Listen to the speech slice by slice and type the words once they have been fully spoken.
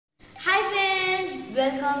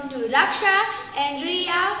welcome to Raksha and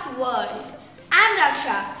Riya World. I'm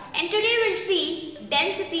Raksha and today we'll see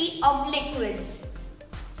density of liquids.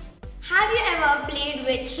 Have you ever played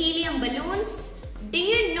with helium balloons? Do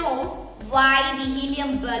you know why the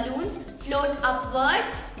helium balloons float upward?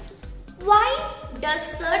 Why does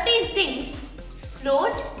certain things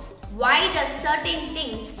float? Why does certain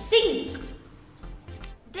things sink?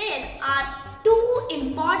 There are two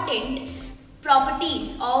important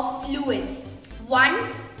properties of fluids.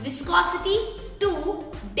 1. Viscosity. 2.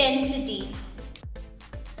 Density.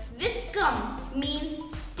 Viscum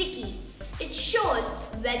means sticky. It shows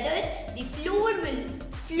whether the fluid will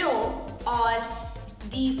flow or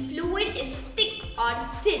the fluid is thick or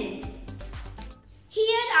thin.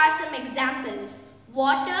 Here are some examples.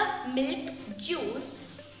 Water, milk, juice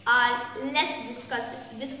are less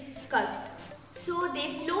viscous. So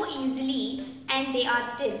they flow easily and they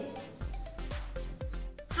are thin.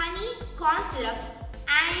 Honey, corn syrup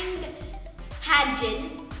and hair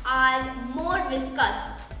gel are more viscous,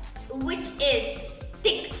 which is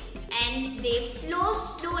thick, and they flow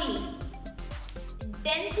slowly.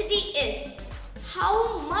 Density is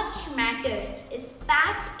how much matter is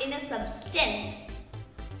packed in a substance.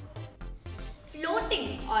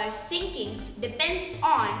 Floating or sinking depends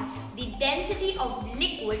on the density of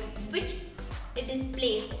liquid which it is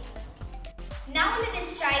placed. Now let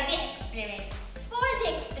us try the experiment. For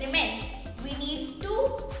the experiment, we need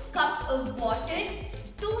 2 cups of water,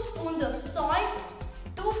 2 spoons of salt,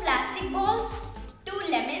 2 plastic balls, 2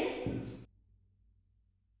 lemons.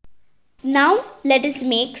 Now let us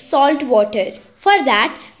make salt water. For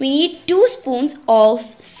that, we need 2 spoons of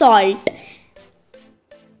salt.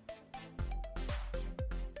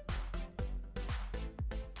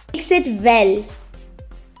 Mix it well.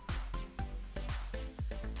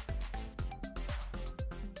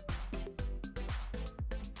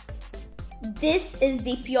 This is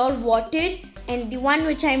the pure water and the one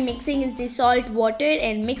which I am mixing is the salt water,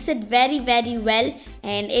 and mix it very well,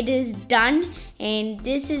 and it is done. And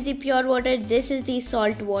this is the pure water, this is the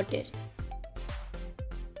salt water.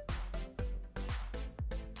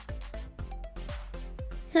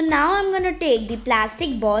 So now I'm going to take the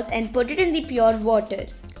plastic balls and put it in the pure water.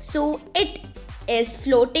 So it is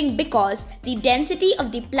floating because the density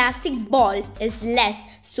of the plastic ball is less,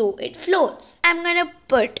 so it floats. I'm going to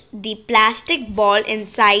put the plastic ball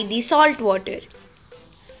inside the salt water.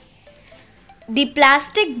 The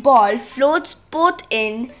plastic ball floats both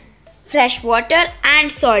in fresh water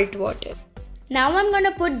and salt water. Now I'm going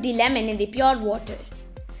to put the lemon in the pure water.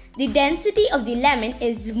 The density of the lemon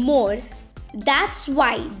is more. That's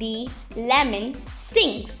why the lemon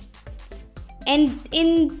sinks. And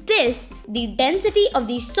in this, the density of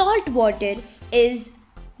the salt water is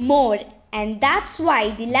more, and that's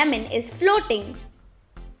why the lemon is floating.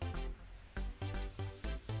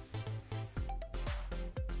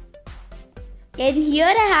 And here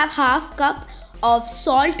I have half cup of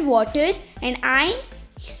salt water, and I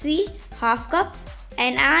see half cup,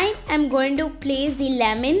 and I am going to place the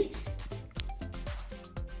lemon.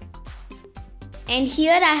 And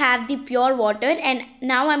here I have the pure water, and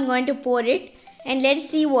now I'm going to pour it, and let's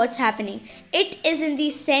see what's happening. It is in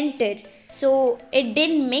the center, so it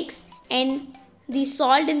didn't mix, and the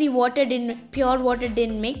salt and the water pure water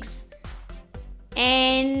didn't mix,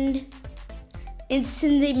 and it's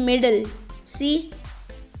in the middle. See,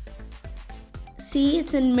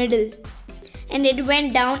 it's in middle, and it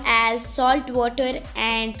went down as salt water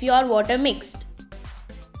and pure water mixed.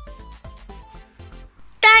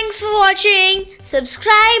 Thanks for watching.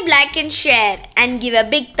 Subscribe, like and share, and give a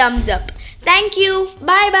big thumbs up. Thank you.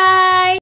 Bye bye.